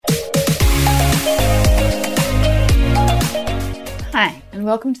and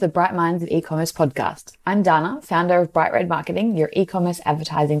welcome to the Bright Minds of E-commerce podcast. I'm Dana, founder of Bright Red Marketing, your e-commerce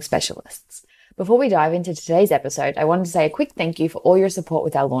advertising specialists. Before we dive into today's episode, I wanted to say a quick thank you for all your support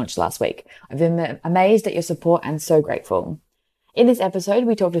with our launch last week. I've been amazed at your support and so grateful. In this episode,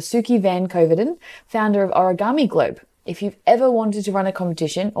 we talk to Suki Van Koveden, founder of Origami Globe. If you've ever wanted to run a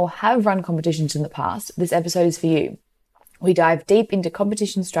competition or have run competitions in the past, this episode is for you. We dive deep into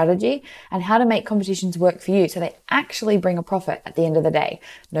competition strategy and how to make competitions work for you so they actually bring a profit at the end of the day.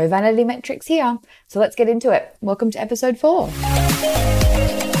 No vanity metrics here. So let's get into it. Welcome to episode 4.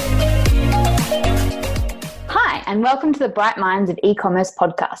 Hi, and welcome to the Bright Minds of E-commerce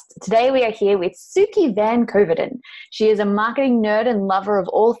podcast. Today we are here with Suki Van Koveden. She is a marketing nerd and lover of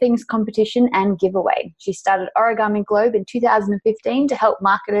all things competition and giveaway. She started Origami Globe in 2015 to help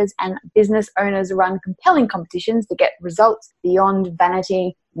marketers and business owners run compelling competitions to get results beyond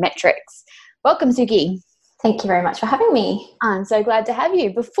vanity metrics. Welcome, Suki. Thank you very much for having me. I'm so glad to have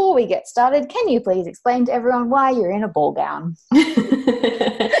you. Before we get started, can you please explain to everyone why you're in a ball gown?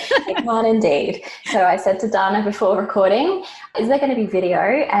 I can't indeed. So I said to Dana before recording, is there going to be video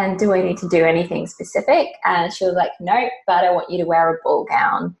and do I need to do anything specific? And she was like, no, but I want you to wear a ball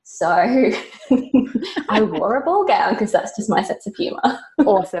gown. So I wore a ball gown because that's just my sense of humor.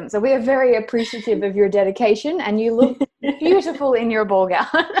 Awesome. So we are very appreciative of your dedication and you look beautiful in your ball gown.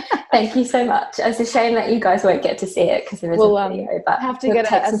 Thank you so much. It's a shame that you guys won't get to see it because there isn't video, but have to get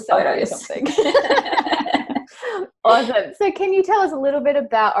some photos or something. Awesome. So can you tell us a little bit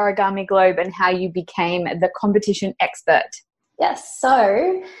about Origami Globe and how you became the competition expert? Yes.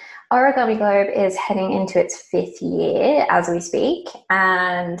 So Origami Globe is heading into its 5th year as we speak.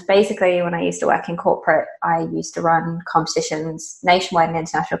 And basically when I used to work in corporate, I used to run competitions, nationwide and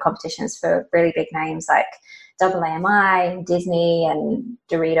international competitions for really big names like AAMI, Disney and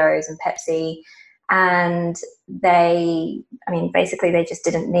Doritos and Pepsi. And they just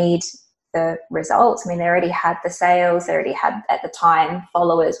didn't need the results. They already had the sales, they already had, at the time,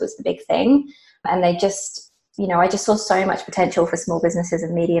 followers was the big thing. And they just, I just saw so much potential for small businesses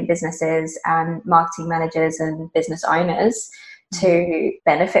and medium businesses and marketing managers and business owners to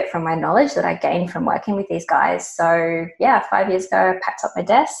benefit from my knowledge that I gained from working with these guys. So yeah, 5 years ago, I packed up my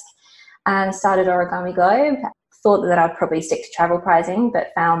desk and started Origami Globe. Thought that I'd probably stick to travel pricing, but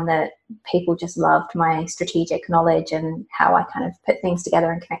found that people just loved my strategic knowledge and how I kind of put things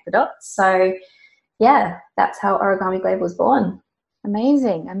together and connect the dots. So yeah, that's how Origami Globe was born.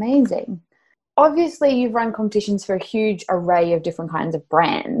 Amazing, amazing. Obviously, you've run competitions for a huge array of different kinds of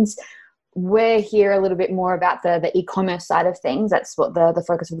brands. We're here a little bit more about the e-commerce side of things. That's what the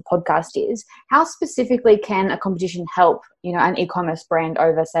focus of the podcast is. How specifically can a competition help, an e-commerce brand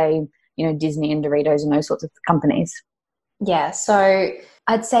over, say, Disney and Doritos and those sorts of companies? Yeah, so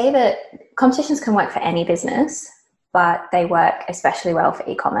I'd say that competitions can work for any business, but they work especially well for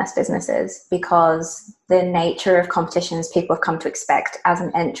e-commerce businesses because the nature of competitions people have come to expect as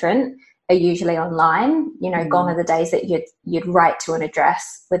an entrant are usually online. Gone are the days that you'd write to an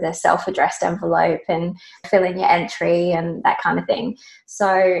address with a self-addressed envelope and fill in your entry and that kind of thing.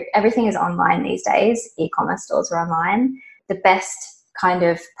 So everything is online these days. E-commerce stores are online. The best kind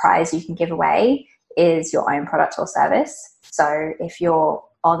of prize you can give away is your own product or service. So if you're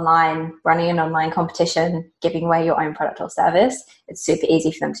online, running an online competition, giving away your own product or service, it's super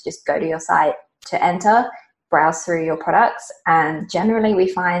easy for them to just go to your site to enter, browse through your products. And generally we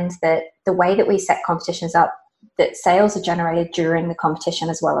find that the way that we set competitions up, that sales are generated during the competition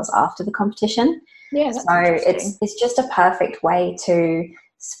as well as after the competition. Yeah, that's so it's just a perfect way to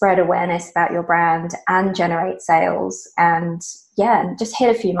spread awareness about your brand and generate sales and just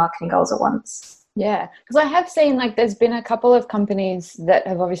hit a few marketing goals at once. Yeah, because I have seen there's been a couple of companies that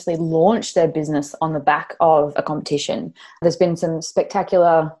have obviously launched their business on the back of a competition. There's been some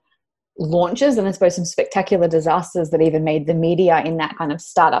spectacular launches and I suppose some spectacular disasters that even made the media in that kind of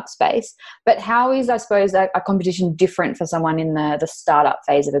startup space. But how is, I suppose, a competition different for someone in the startup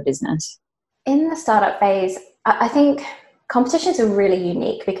phase of a business? In the startup phase, I think competitions are really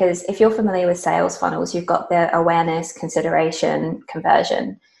unique because if you're familiar with sales funnels, you've got the awareness, consideration,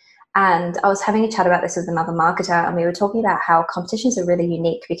 conversion. And I was having a chat about this with another marketer and we were talking about how competitions are really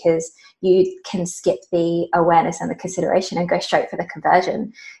unique because you can skip the awareness and the consideration and go straight for the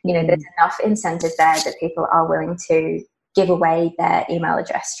conversion. There's enough incentive there that people are willing to give away their email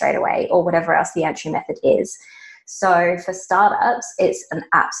address straight away or whatever else the entry method is. So for startups, it's an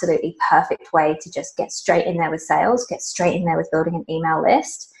absolutely perfect way to just get straight in there with sales, get straight in there with building an email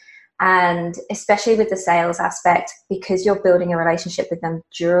list And especially with the sales aspect, because you're building a relationship with them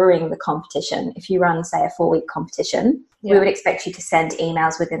during the competition. If you run, say, a 4-week competition, we would expect you to send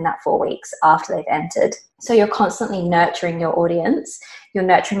emails within that 4 weeks after they've entered. So you're constantly nurturing your audience. You're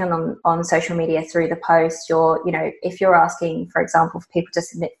nurturing them on social media through the posts. If you're asking, for example, for people to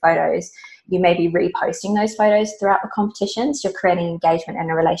submit photos, you may be reposting those photos throughout the competitions. You're creating engagement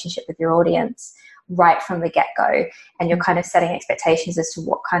and a relationship with your audience right from the get-go, and you're kind of setting expectations as to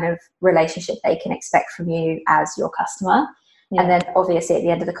what kind of relationship they can expect from you as your customer. And then obviously at the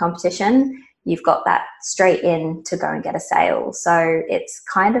end of the competition, you've got that straight in to go and get a sale. So it's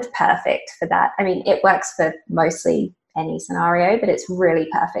kind of perfect for that. I mean, it works for mostly any scenario, but it's really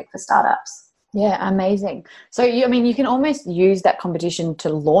perfect for startups. Yeah, amazing. So you can almost use that competition to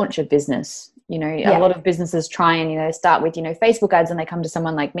launch a business. A lot of businesses try and, they start with, Facebook ads, and they come to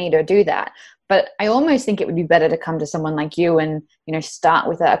someone like me to do that. But I almost think it would be better to come to someone like you and, start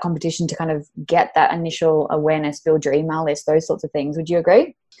with a competition to kind of get that initial awareness, build your email list, those sorts of things. Would you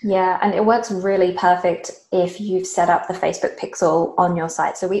agree? Yeah, and it works really perfect if you've set up the Facebook pixel on your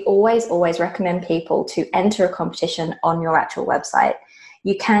site. So we always recommend people to enter a competition on your actual website.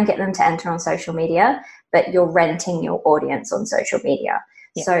 You can get them to enter on social media, but you're renting your audience on social media.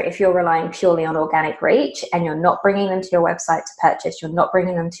 Yeah. So if you're relying purely on organic reach and you're not bringing them to your website to purchase, you're not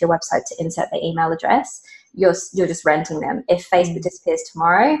bringing them to your website to insert their email address, you're just renting them. If Facebook disappears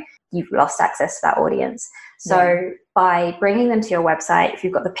tomorrow, you've lost access to that audience. So by bringing them to your website, if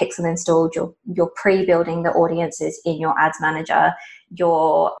you've got the pixel installed, you're pre-building the audiences in your ads manager.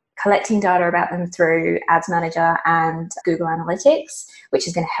 You're collecting data about them through Ads Manager and Google Analytics, which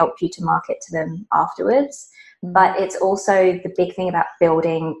is going to help you to market to them afterwards. But it's also the big thing about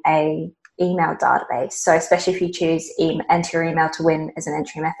building a email database. So especially if you choose enter your email to win as an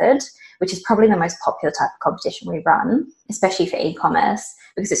entry method, which is probably the most popular type of competition we run, especially for e-commerce,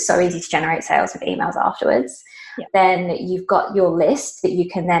 because it's so easy to generate sales with emails afterwards. Yeah. Then you've got your list that you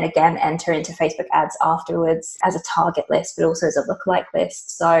can then again enter into Facebook ads afterwards as a target list, but also as a lookalike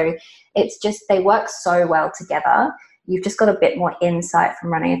list. So it's just, they work so well together. You've just got a bit more insight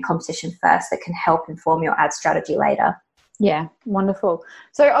from running a competition first that can help inform your ad strategy later. Yeah, wonderful.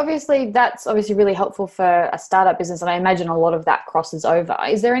 So that's really helpful for a startup business, and I imagine a lot of that crosses over.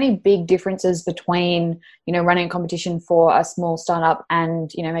 Is there any big differences between, running a competition for a small startup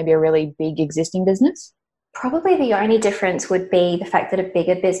and, maybe a really big existing business? Probably the only difference would be the fact that a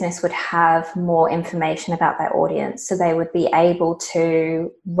bigger business would have more information about their audience. So they would be able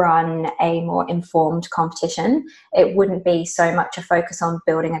to run a more informed competition. It wouldn't be so much a focus on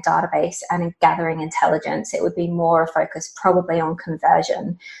building a database and gathering intelligence. It would be more a focus probably on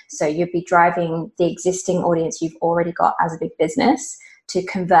conversion. So you'd be driving the existing audience you've already got as a big business to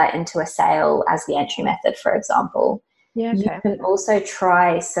convert into a sale as the entry method, for example. Yeah, okay. You can also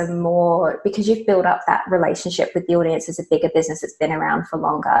try some more, because you've built up that relationship with the audience as a bigger business that's been around for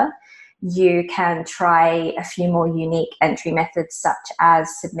longer. You can try a few more unique entry methods, such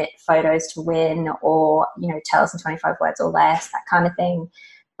as submit photos to win, or, tell us in 25 words or less, that kind of thing.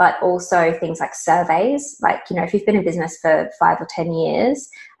 But also things like surveys, like, if you've been in business for 5 or 10 years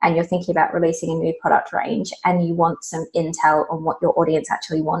and you're thinking about releasing a new product range and you want some intel on what your audience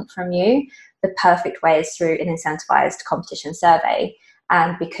actually want from you, the perfect way is through an incentivized competition survey.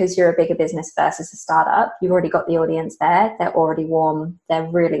 And because you're a bigger business versus a startup, you've already got the audience there. They're already warm. They're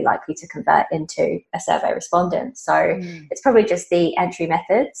really likely to convert into a survey respondent. So it's probably just the entry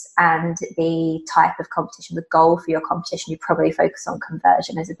methods and the type of competition, the goal for your competition. You probably focus on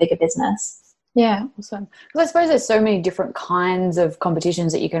conversion as a bigger business. Yeah, awesome. Because I suppose there's so many different kinds of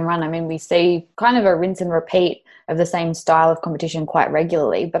competitions that you can run. I mean, we see kind of a rinse and repeat of the same style of competition quite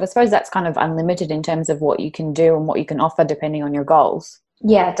regularly, but I suppose that's kind of unlimited in terms of what you can do and what you can offer depending on your goals.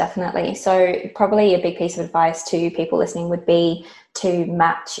 Yeah, definitely. So probably a big piece of advice to people listening would be to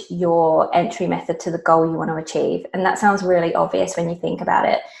match your entry method to the goal you want to achieve. And that sounds really obvious when you think about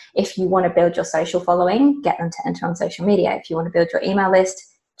it. If you want to build your social following, get them to enter on social media. If you want to build your email list,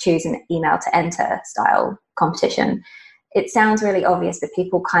 choose an email to enter style competition. It sounds really obvious, but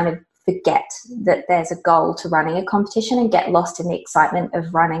people kind of forget that there's a goal to running a competition and get lost in the excitement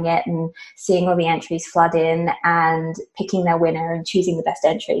of running it and seeing all the entries flood in and picking their winner and choosing the best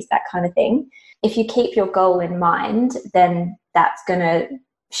entries, that kind of thing. If you keep your goal in mind, then that's going to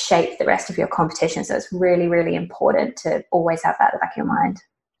shape the rest of your competition. So it's really, really important to always have that at the back of your mind.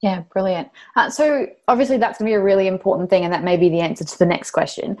 Yeah, brilliant. So obviously that's going to be a really important thing, and that may be the answer to the next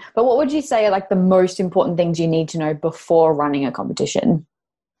question. But what would you say are like the most important things you need to know before running a competition?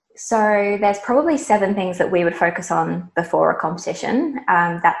 So there's probably 7 things that we would focus on before a competition.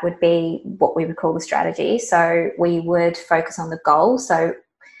 That would be what we would call the strategy. So we would focus on the goal. So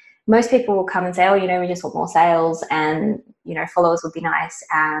most people will come and say, oh, we just want more sales and, followers would be nice.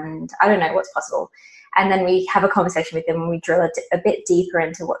 And I don't know what's possible. And then we have a conversation with them and we drill a bit deeper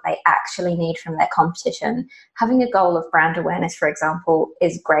into what they actually need from their competition. Having a goal of brand awareness, for example,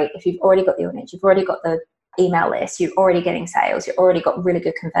 is great. If you've already got the audience, you've already got the email list, you're already getting sales, you've already got really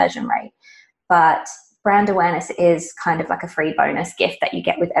good conversion rate. But brand awareness is kind of like a free bonus gift that you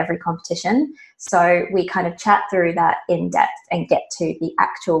get with every competition. So we kind of chat through that in depth and get to the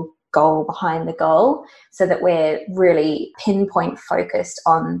actual goal behind the goal so that we're really pinpoint focused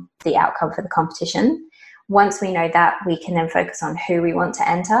on the outcome for the competition. Once we know that, we can then focus on who we want to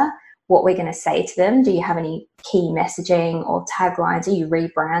enter, what we're going to say to them. Do you have any key messaging or taglines? Are you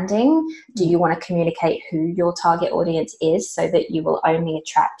rebranding? Do you want to communicate who your target audience is so that you will only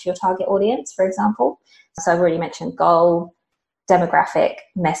attract your target audience, for example? So I've already mentioned goal, demographic,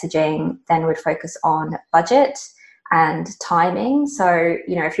 messaging, then we'd focus on budget and timing. So,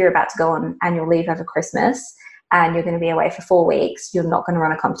 if you're about to go on annual leave over Christmas and you're going to be away for 4 weeks, you're not going to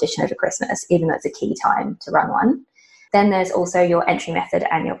run a competition over Christmas, even though it's a key time to run one. Then there's also your entry method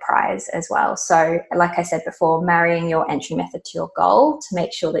and your prize as well. So like I said before, marrying your entry method to your goal to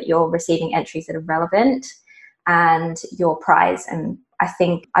make sure that you're receiving entries that are relevant, and your prize. And I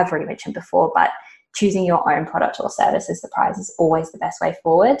think I've already mentioned before, but choosing your own product or service as the prize is always the best way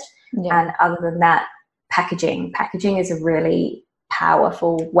forward. Yeah. And other than that, packaging is a really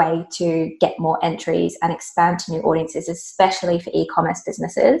powerful way to get more entries and expand to new audiences, especially for e-commerce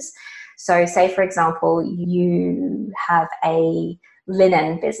businesses. So say, for example, you have a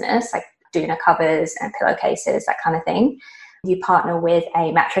linen business like doona covers and pillowcases, that kind of thing. You partner with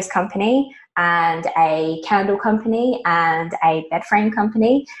a mattress company and a candle company and a bed frame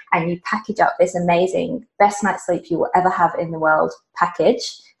company, and you package up this amazing best night's sleep you will ever have in the world package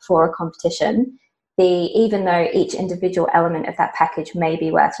for a competition. Even though each individual element of that package may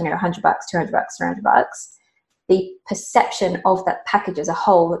be worth, $100, $200, $300, the perception of that package as a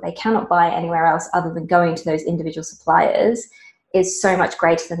whole that they cannot buy anywhere else other than going to those individual suppliers is so much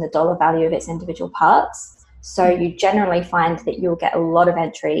greater than the dollar value of its individual parts. So you generally find that you'll get a lot of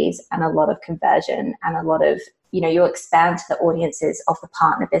entries and a lot of conversion and a lot of, you'll expand to the audiences of the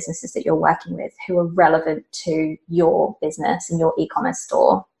partner businesses that you're working with who are relevant to your business and your e-commerce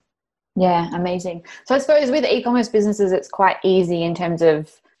store. Yeah, amazing. So I suppose with e-commerce businesses, it's quite easy in terms of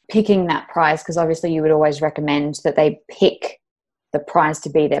picking that price, because obviously you would always recommend that they pick the price to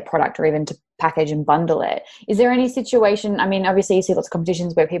be their product or even to package and bundle it. Is there any situation, I mean, obviously you see lots of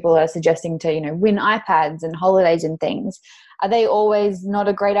competitions where people are suggesting to, win iPads and holidays and things. Are they always not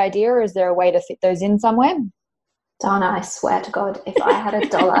a great idea, or is there a way to fit those in somewhere? Dana, I swear to God, if I had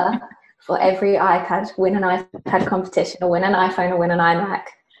 $1 for every iPad, win an iPad competition, or win an iPhone, or win an iMac,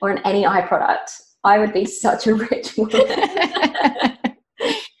 or an any product, I would be such a rich woman.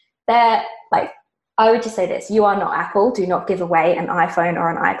 I would just say this: you are not Apple. Do not give away an iPhone or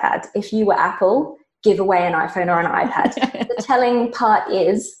an iPad. If you were Apple, give away an iPhone or an iPad. The telling part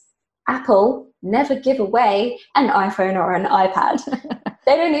is Apple never give away an iPhone or an iPad.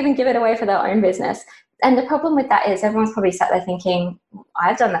 They don't even give it away for their own business. And the problem with that is everyone's probably sat there thinking,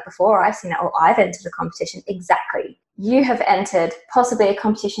 I've done that before, I've seen it, or I've entered a competition. Exactly. You have entered possibly a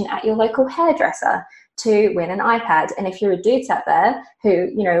competition at your local hairdresser to win an iPad. And if you're a dude out there who,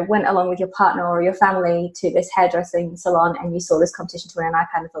 went along with your partner or your family to this hairdressing salon and you saw this competition to win an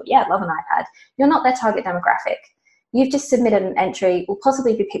iPad and thought, yeah, I'd love an iPad, you're not their target demographic. You've just submitted an entry, will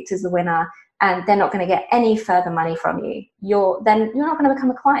possibly be picked as the winner, and they're not going to get any further money from you. You're not going to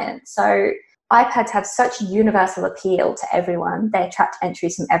become a client. So iPads have such universal appeal to everyone. They attract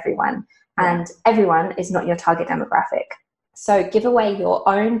entries from everyone, and everyone is not your target demographic. So give away your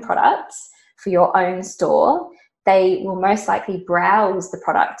own products for your own store. They will most likely browse the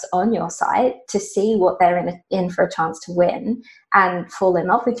products on your site to see what they're in for a chance to win and fall in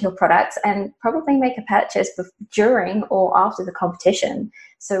love with your products and probably make a purchase during or after the competition.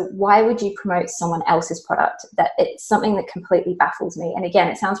 So why would you promote someone else's product? That it's something that completely baffles me. And again,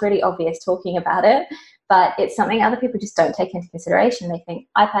 it sounds really obvious talking about it, but it's something other people just don't take into consideration. They think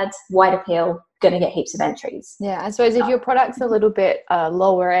iPads, wide appeal, going to get heaps of entries. Yeah, I suppose if your product's a little bit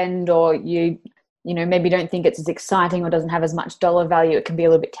lower end, or you maybe don't think it's as exciting or doesn't have as much dollar value, it can be a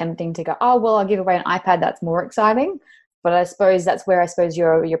little bit tempting to go, oh, well, I'll give away an iPad, that's more exciting. But I suppose that's where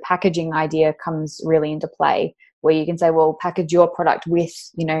your packaging idea comes really into play, where you can say, well, package your product with,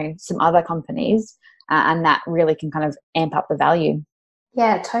 some other companies, and that really can kind of amp up the value.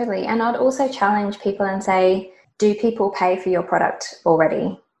 Yeah, totally. And I'd also challenge people and say, do people pay for your product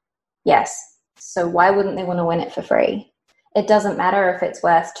already? Yes. So why wouldn't they want to win it for free? It doesn't matter if it's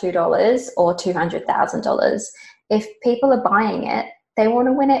worth $2 or $200,000. If people are buying it, they want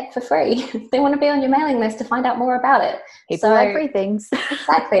to win it for free. They want to be on your mailing list to find out more about it. People like free things.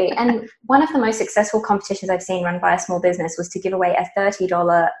 Exactly. And one of the most successful competitions I've seen run by a small business was to give away a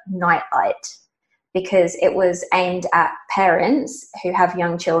 $30 nightlight, because it was aimed at parents who have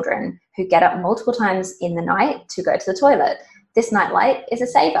young children who get up multiple times in the night to go to the toilet. This nightlight is a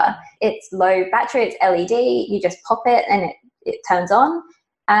saver. It's low battery, it's LED, you just pop it and it turns on,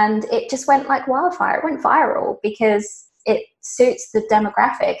 and it just went like wildfire. It went viral because it suits the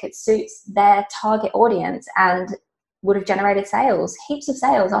demographic, it suits their target audience, and would have generated sales, heaps of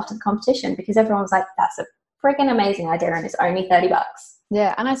sales after the competition, because everyone was like, that's a freaking amazing idea and it's only $30.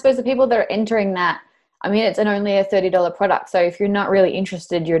 Yeah. And I suppose the people that are entering that, I mean, it's only a $30 product. So if you're not really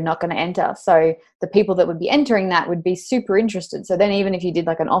interested, you're not going to enter. So the people that would be entering that would be super interested. So then even if you did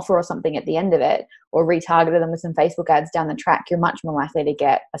like an offer or something at the end of it, or retargeted them with some Facebook ads down the track, you're much more likely to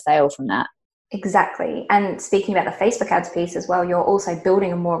get a sale from that. Exactly. And speaking about the Facebook ads piece as well, you're also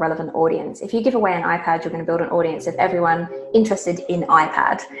building a more relevant audience. If you give away an iPad, you're going to build an audience of everyone interested in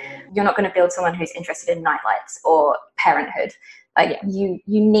iPad. You're not going to build someone who's interested in nightlights or parenthood. Like you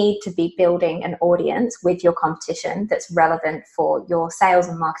need to be building an audience with your competition that's relevant for your sales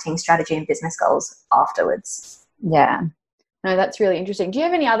and marketing strategy and business goals afterwards. Yeah. No, that's really interesting. Do you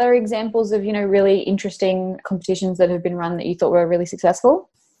have any other examples of, really interesting competitions that have been run that you thought were really successful?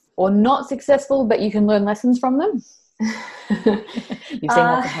 Or not successful, but you can learn lessons from them? You've seen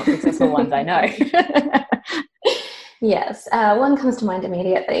lots of not successful ones, I know. Yes. One comes to mind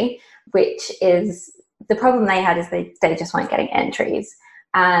immediately, which is the problem they had is they just weren't getting entries.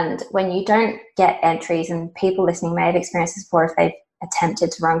 And when you don't get entries, and people listening may have experienced this before if they've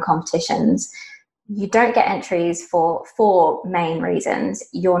attempted to run competitions, you don't get entries for four main reasons.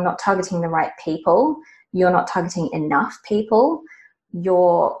 You're not targeting the right people. You're not targeting enough people.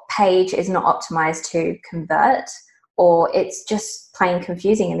 Your page is not optimized to convert, or it's just plain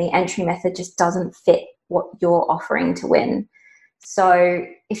confusing and the entry method just doesn't fit what you're offering to win. So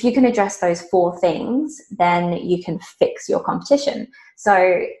if you can address those four things, then you can fix your competition.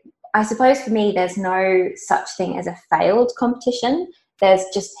 So I suppose for me, there's no such thing as a failed competition. There's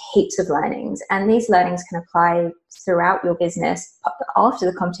just heaps of learnings, and these learnings can apply throughout your business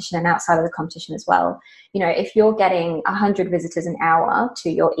after the competition and outside of the competition as well. If you're getting 100 visitors an hour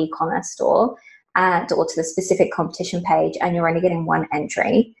to your e-commerce store or to the specific competition page, and you're only getting one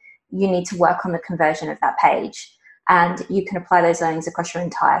entry, you need to work on the conversion of that page. And you can apply those learnings across your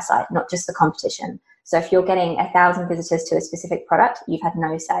entire site, not just the competition. So if you're getting 1,000 visitors to a specific product, you've had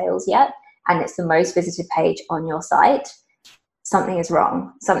no sales yet, and it's the most visited page on your site, something is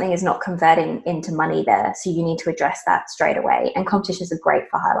wrong. Something is not converting into money there. So you need to address that straight away. And competitions are great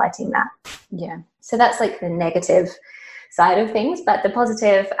for highlighting that. Yeah. So that's like the negative side of things. But the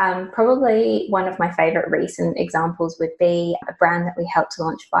positive, probably one of my favorite recent examples would be a brand that we helped to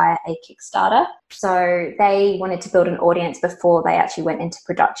launch via a Kickstarter. So they wanted to build an audience before they actually went into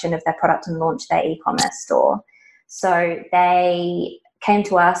production of their product and launched their e-commerce store. So they came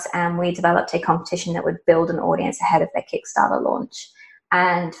to us and we developed a competition that would build an audience ahead of their Kickstarter launch.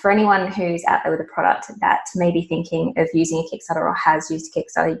 And for anyone who's out there with a product that may be thinking of using a Kickstarter or has used a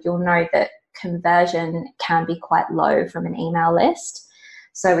Kickstarter, you'll know that conversion can be quite low from an email list.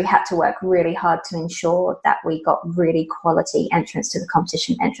 So we had to work really hard to ensure that we got really quality entrance to the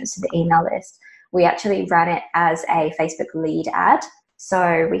competition, entrance to the email list. We actually ran it as a Facebook lead ad.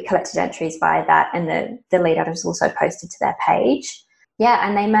 So we collected entries via that, and the lead ad was also posted to their page. Yeah,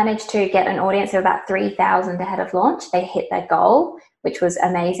 and they managed to get an audience of about 3,000 ahead of launch. They hit their goal, which was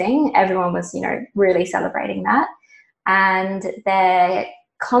amazing. Everyone was, really celebrating that. And their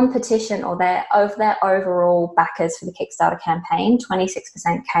competition, or of their overall backers for the Kickstarter campaign,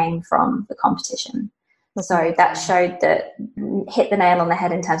 26% came from the competition. So that showed that, hit the nail on the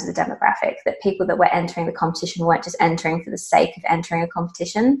head in terms of the demographic, that people that were entering the competition weren't just entering for the sake of entering a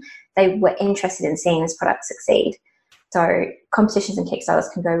competition. They were interested in seeing this product succeed. So competitions and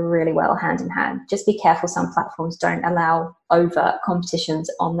Kickstarters can go really well hand in hand. Just be careful, some platforms don't allow over competitions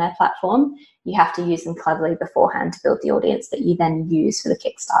on their platform. You have to use them cleverly beforehand to build the audience that you then use for the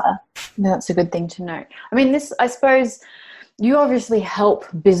Kickstarter. That's a good thing to know. I mean, I suppose you obviously help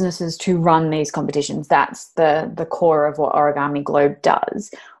businesses to run these competitions. That's the core of what Origami Globe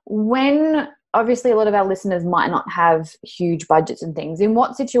does. When obviously a lot of our listeners might not have huge budgets and things, in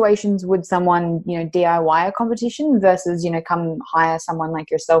what situations would someone, DIY a competition versus, come hire someone like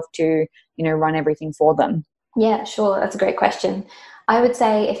yourself to, run everything for them? Yeah, sure. That's a great question. I would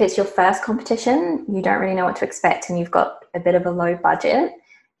say if it's your first competition, you don't really know what to expect and you've got a bit of a low budget,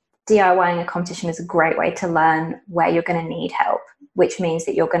 DIYing a competition is a great way to learn where you're going to need help, which means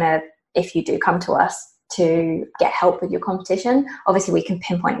that you're going to, if you do come to us to get help with your competition. Obviously, we can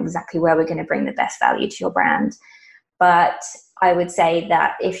pinpoint exactly where we're going to bring the best value to your brand. But I would say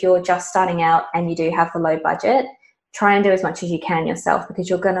that if you're just starting out and you do have the low budget, try and do as much as you can yourself, because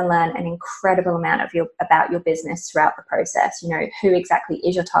you're going to learn an incredible amount about your business throughout the process. You know, who exactly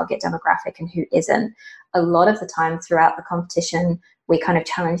is your target demographic and who isn't. A lot of the time throughout the competition, we kind of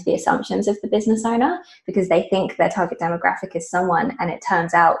challenge the assumptions of the business owner, because they think their target demographic is someone, and it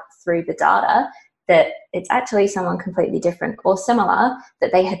turns out through the data that it's actually someone completely different or similar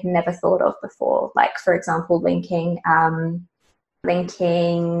that they had never thought of before. Like, for example, linking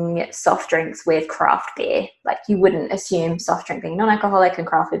soft drinks with craft beer. Like, you wouldn't assume soft drink being non-alcoholic and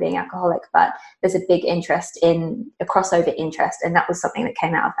craft beer being alcoholic, but there's a big interest in a crossover interest, and that was something that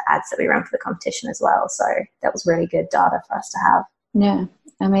came out of the ads that we ran for the competition as well. So that was really good data for us to have. Yeah,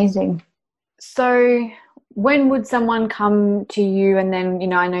 amazing. So when would someone come to you? And then, you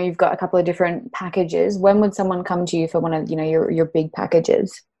know, I know you've got a couple of different packages. When would someone come to you for one of, you know, your big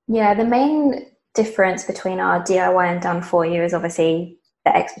packages? Yeah, the main difference between our DIY and done for you is obviously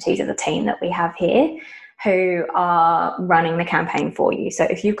the expertise of the team that we have here, who are running the campaign for you. So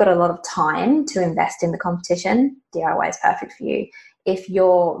if you've got a lot of time to invest in the competition, DIY is perfect for you. If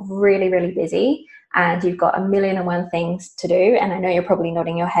you're really, really busy and you've got 1,000,001 things to do, and I know you're probably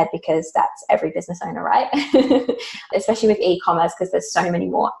nodding your head because that's every business owner, right? Especially with e-commerce, because there's so many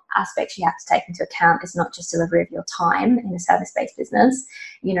more aspects you have to take into account. It's not just delivery of your time in a service-based business.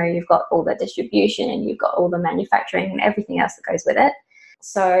 You know, you've got all the distribution and you've got all the manufacturing and everything else that goes with it.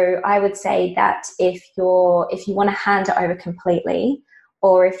 So I would say that if you want to hand it over completely,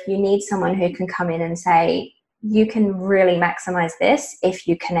 or if you need someone who can come in and say, you can really maximize this if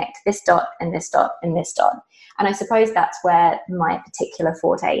you connect this dot and this dot and this dot. And I suppose that's where my particular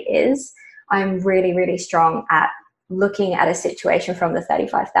forte is. I'm really, really strong at looking at a situation from the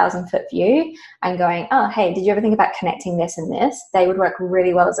 35,000 foot view and going, oh, hey, did you ever think about connecting this and this? They would work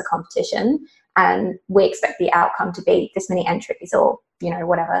really well as a competition. And we expect the outcome to be this many entries or, you know,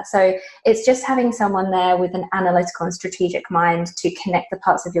 whatever. So it's just having someone there with an analytical and strategic mind to connect the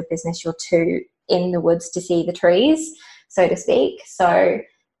parts of your business you're too in the woods to see the trees, so to speak. So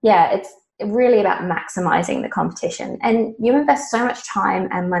yeah, it's really about maximizing the competition. And you invest so much time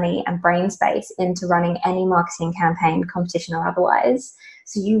and money and brain space into running any marketing campaign, competition or otherwise.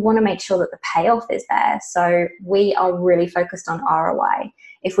 So you want to make sure that the payoff is there. So we are really focused on ROI.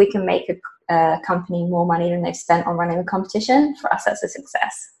 If we can make a company more money than they've spent on running the competition, for us, that's a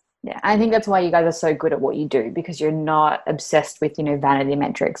success. Yeah, I think that's why you guys are so good at what you do, because you're not obsessed with, you know, vanity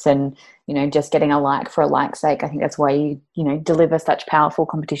metrics and, you know, just getting a like for a like's sake. I think that's why you know, deliver such powerful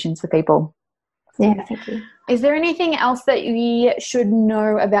competitions for people. Yeah, thank you. Is there anything else that we should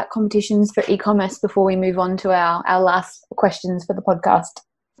know about competitions for e-commerce before we move on to our last questions for the podcast?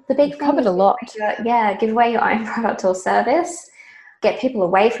 The big thing covered a lot. Give away your own product or service. Get people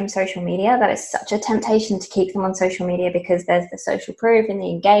away from social media. That is such a temptation to keep them on social media, because there's the social proof and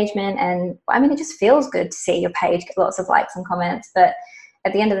the engagement. And I mean, it just feels good to see your page get lots of likes and comments. But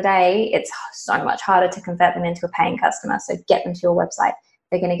at the end of the day, it's so much harder to convert them into a paying customer. So get them to your website.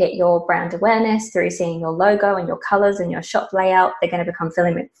 They're going to get your brand awareness through seeing your logo and your colors and your shop layout. They're going to become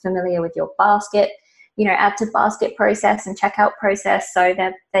familiar with your basket, you know, add to basket process and checkout process. So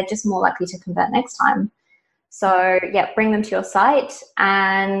they're just more likely to convert next time. So yeah, bring them to your site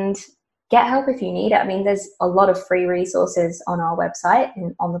and get help if you need it. I mean, there's a lot of free resources on our website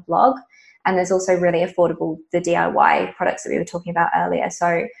and on the blog. And there's also really affordable, the DIY products that we were talking about earlier.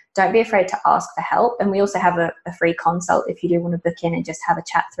 So don't be afraid to ask for help. And we also have a free consult if you do want to book in and just have a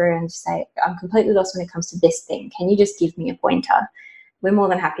chat through and just say, I'm completely lost when it comes to this thing. Can you just give me a pointer? We're more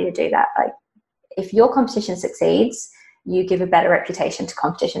than happy to do that. Like, if your competition succeeds, you give a better reputation to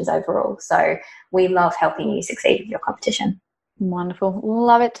competitions overall. So we love helping you succeed with your competition. Wonderful.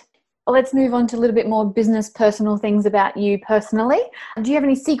 Love it. Let's move on to a little bit more business, personal things about you personally. Do you have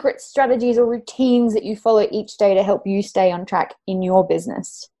any secret strategies or routines that you follow each day to help you stay on track in your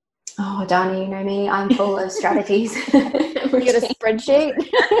business? Oh, Dana, you know me. I'm full of strategies. You got a spreadsheet?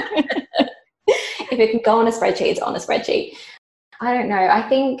 If it can go on a spreadsheet, it's on a spreadsheet. I don't know. I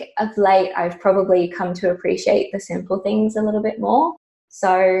think of late, I've probably come to appreciate the simple things a little bit more.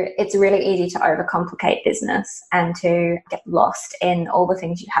 So it's really easy to overcomplicate business and to get lost in all the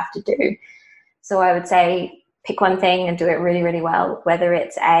things you have to do. So I would say pick one thing and do it really, really well, whether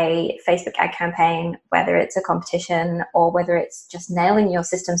it's a Facebook ad campaign, whether it's a competition, or whether it's just nailing your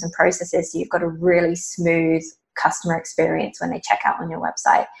systems and processes so you've got a really smooth customer experience when they check out on your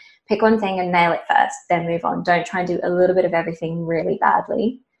website. Pick one thing and nail it first, then move on. Don't try and do a little bit of everything really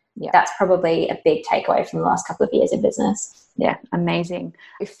badly. Yeah. That's probably a big takeaway from the last couple of years in business. Yeah, amazing.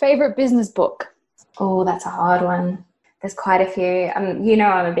 Your favorite business book? Oh, that's a hard one. There's quite a few. I'm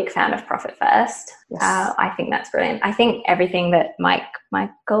a big fan of Profit First. Yes. I think that's brilliant. I think everything that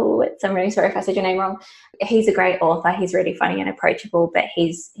Michael, I'm really sorry if I said your name wrong. He's a great author. He's really funny and approachable, but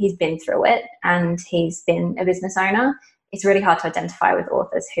he's been through it and he's been a business owner. It's really hard to identify with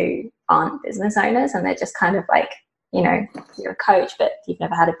authors who aren't business owners, and they're just kind of like, you're a coach, but you've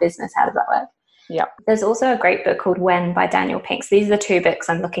never had a business. How does that work? Yeah. There's also a great book called When by Daniel Pink. So these are the two books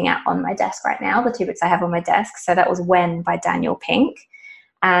I'm looking at on my desk right now, the two books I have on my desk. So that was When by Daniel Pink.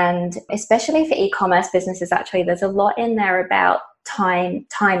 And especially for e-commerce businesses, actually, there's a lot in there about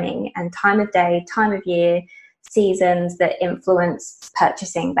timing and time of day, time of year, seasons that influence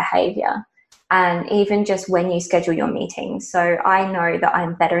purchasing behavior. And even just when you schedule your meetings. So I know that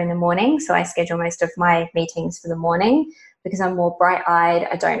I'm better in the morning, so I schedule most of my meetings for the morning, because I'm more bright-eyed.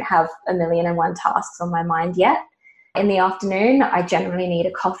 I don't have 1,000,001 tasks on my mind yet. In the afternoon, I generally need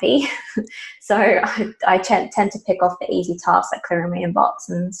a coffee. So I tend to pick off the easy tasks like clearing my inbox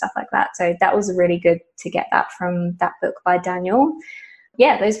and stuff like that. So that was really good to get that from that book by Daniel.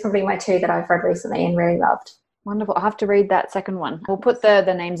 Yeah, those are probably my two that I've read recently and really loved. Wonderful. I'll have to read that second one. We'll put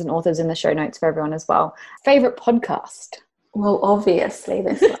the names and authors in the show notes for everyone as well. Favorite podcast? Well, obviously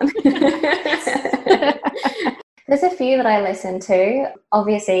this one. There's a few that I listen to.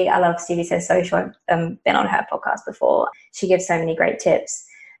 Obviously, I love Stevie Says Social. I've been on her podcast before. She gives so many great tips.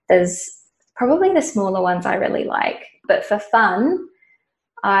 There's probably the smaller ones I really like. But for fun,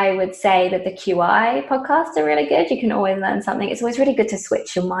 I would say that the QI podcasts are really good. You can always learn something. It's always really good to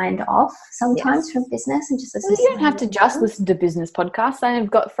switch your mind off sometimes from business and just listen. You don't have to just listen to business podcasts.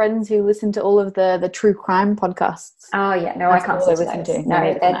 I've got friends who listen to all of the true crime podcasts. Oh, yeah. No, I can't listen to those.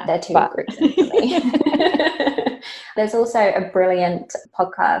 No, they're too groups for me. There's also a brilliant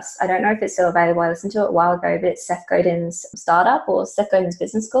podcast. I don't know if it's still available. I listened to it a while ago, but it's Seth Godin's Startup or Seth Godin's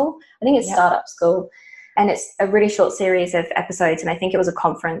Business School. I think it's Startup School. And it's a really short series of episodes. And I think it was a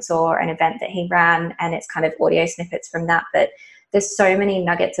conference or an event that he ran. And it's kind of audio snippets from that. But there's so many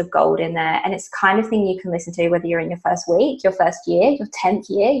nuggets of gold in there. And it's kind of thing you can listen to whether you're in your first week, your first year, your 10th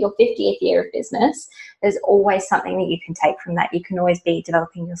year, your 50th year of business. There's always something that you can take from that. You can always be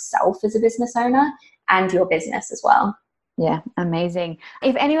developing yourself as a business owner and your business as well. Yeah, amazing.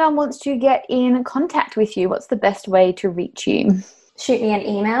 If anyone wants to get in contact with you, what's the best way to reach you? Shoot me an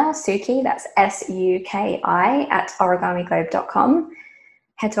email, Suki, that's SUKI @origamiglobe.com.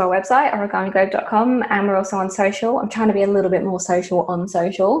 Head to our website, origamiglobe.com, and we're also on social. I'm trying to be a little bit more social on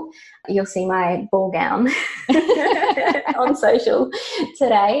social. You'll see my ball gown on social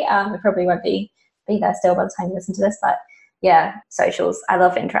today. It probably won't be there still by the time you listen to this, but yeah, socials. I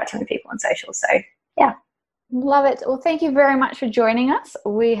love interacting with people on social, so yeah. Love it. Well, thank you very much for joining us.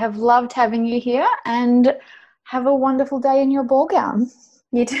 We have loved having you here, and have a wonderful day in your ball gown.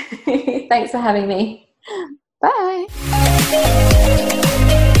 You too. Thanks for having me. Bye.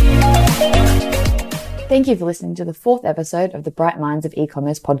 Thank you for listening to the 4th episode of the Bright Minds of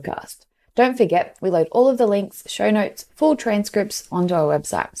E-commerce podcast. Don't forget, we load all of the links, show notes, full transcripts onto our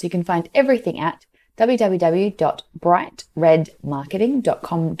website, so you can find everything at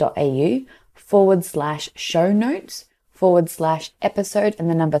www.brightredmarketing.com.au/show notes /episode and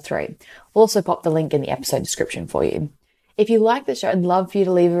the number 3. We'll also pop the link in the episode description for you. If you like the show, I'd love for you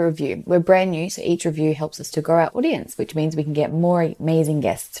to leave a review. We're brand new, so each review helps us to grow our audience, which means we can get more amazing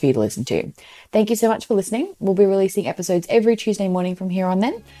guests for you to listen to. Thank you so much for listening. We'll be releasing episodes every Tuesday morning from here on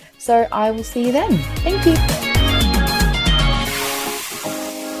then, so I will see you then. Thank you.